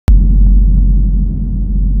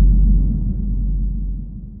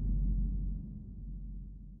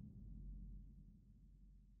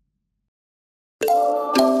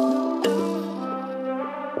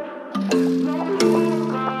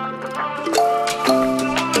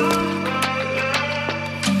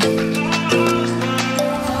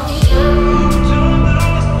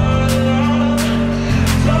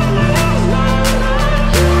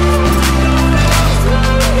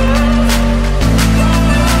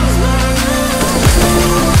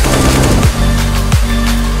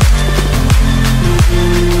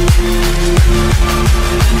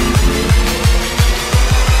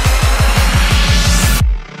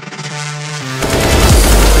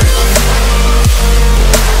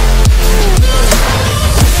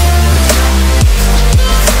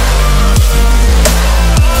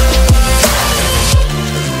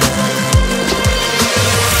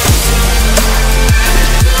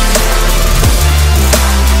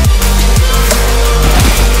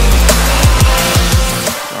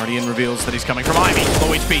is coming from Ivy.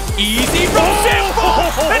 Low HP. Easy from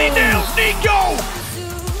s1mple! And he nails Nico!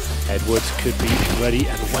 Edwards could be ready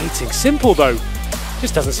and waiting. s1mple though,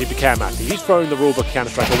 just doesn't seem to care, Matthew. He's throwing the rulebook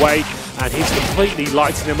Counter-Strike away and he's completely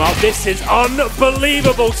lighting him up. This is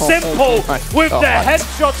unbelievable. s1mple with the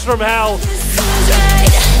headshots from hell.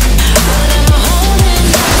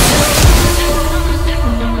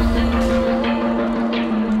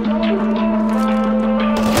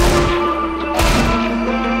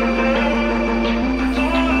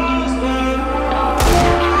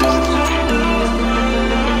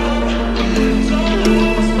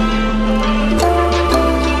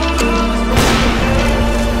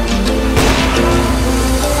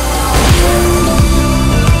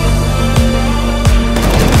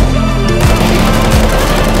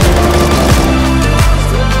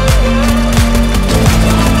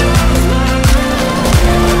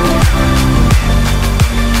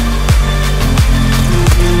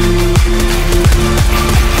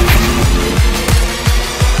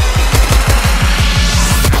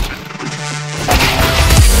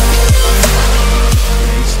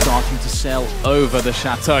 Sail over the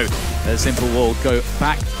chateau. s1mple will go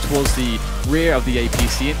back towards the rear of the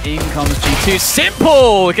APC and in comes G2.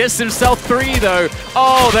 s1mple gets himself 3 though.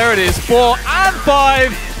 Oh, there it is. 4 and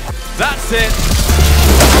 5. That's it.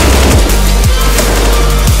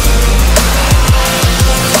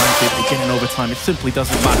 Beginning overtime, it simply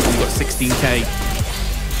doesn't matter. We've got 16k.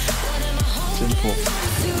 s1mple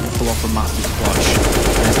pull off a massive clutch.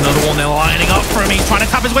 There's another one they're lining up for him. He's trying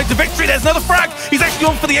to tap his way to victory. There's another frag. He's actually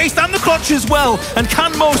going for the ace and the clutch as well. And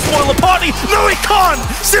can Mo spoil the party? No, he can't!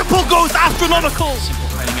 s1mple goes astronomical.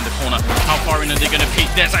 s1mple hiding in the corner. How far in are they going to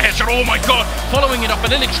peek? There's a headshot. Oh my god. Following it up,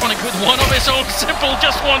 an electronic with one of his own. s1mple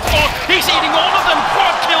just wants 4. He's eating all of them.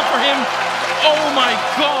 Quad kill for him. Oh my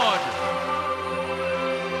god.